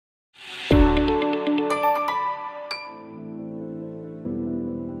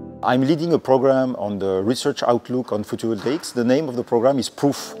I'm leading a program on the research outlook on photovoltaics. The name of the program is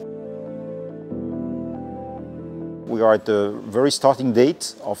PROOF. We are at the very starting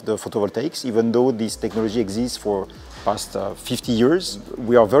date of the photovoltaics, even though this technology exists for past 50 years.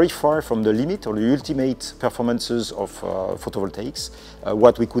 We are very far from the limit or the ultimate performances of photovoltaics,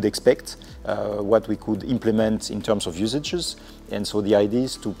 what we could expect, what we could implement in terms of usages. And so the idea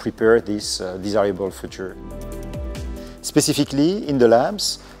is to prepare this desirable future. Specifically, in the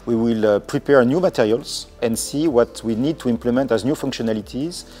labs, we will prepare new materials and see what we need to implement as new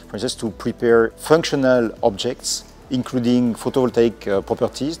functionalities, for instance, to prepare functional objects, including photovoltaic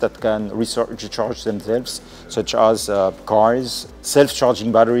properties that can recharge themselves, such as cars,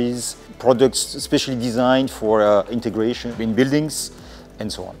 self-charging batteries, products specially designed for integration in buildings,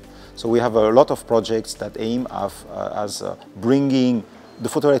 and so on. So we have a lot of projects that aim at bringing the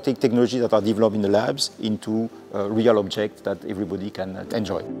photovoltaic technology that are developed in the labs into real objects that everybody can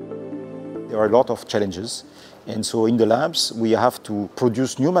enjoy. There are a lot of challenges, and so in the labs we have to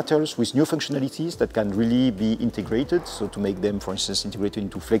produce new materials with new functionalities that can really be integrated, so to make them, for instance, integrated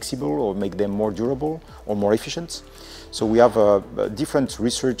into flexible or make them more durable or more efficient. So we have different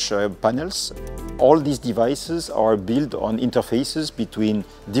research panels. All these devices are built on interfaces between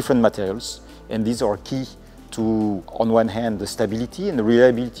different materials, and these are key to, on one hand, the stability and the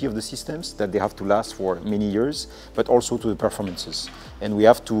reliability of the systems, that they have to last for many years, but also to the performances. And we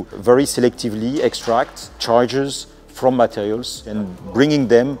have to very selectively extract charges from materials and bringing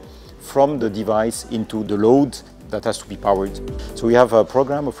them from the device into the load that has to be powered. So we have a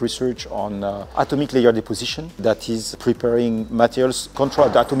program of research on atomic layer deposition that is preparing materials control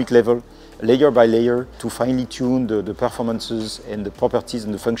at the atomic level, layer by layer, to finely tune the performances and the properties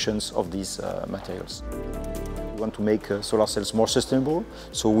and the functions of these materials. We want to make solar cells more sustainable,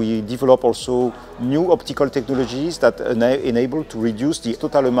 so we develop also new optical technologies that enable to reduce the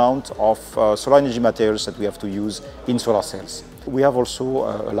total amount of solar energy materials that we have to use in solar cells. We have also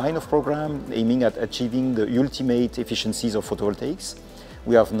a line of program aiming at achieving the ultimate efficiencies of photovoltaics.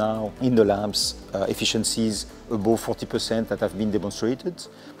 We have now in the labs efficiencies above 40% that have been demonstrated,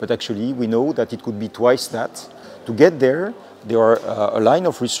 but actually we know that it could be twice that. To get there, there are a line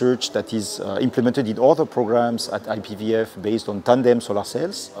of research that is implemented in other programs at IPVF based on tandem solar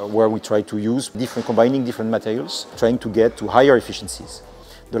cells, where we try to use combining different materials, trying to get to higher efficiencies.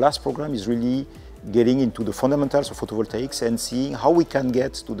 The last program is really getting into the fundamentals of photovoltaics and seeing how we can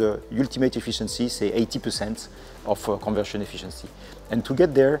get to the ultimate efficiency, say 80% of conversion efficiency. And to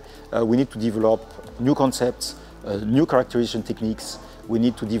get there, we need to develop new concepts, new characterization techniques. We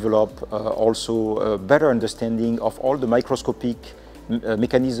need to develop also a better understanding of all the microscopic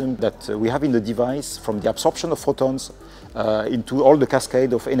mechanism that we have in the device, from the absorption of photons into all the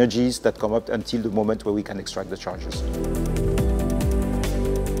cascade of energies that come up until the moment where we can extract the charges.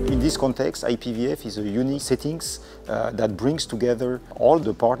 In this context, IPVF is a unique settings that brings together all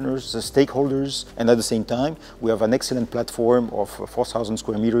the partners, the stakeholders, and at the same time we have an excellent platform of 4,000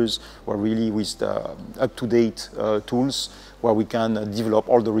 square meters, where really with the up-to-date tools where we can develop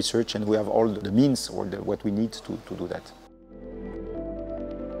all the research, and we have all the means or what we need to do that.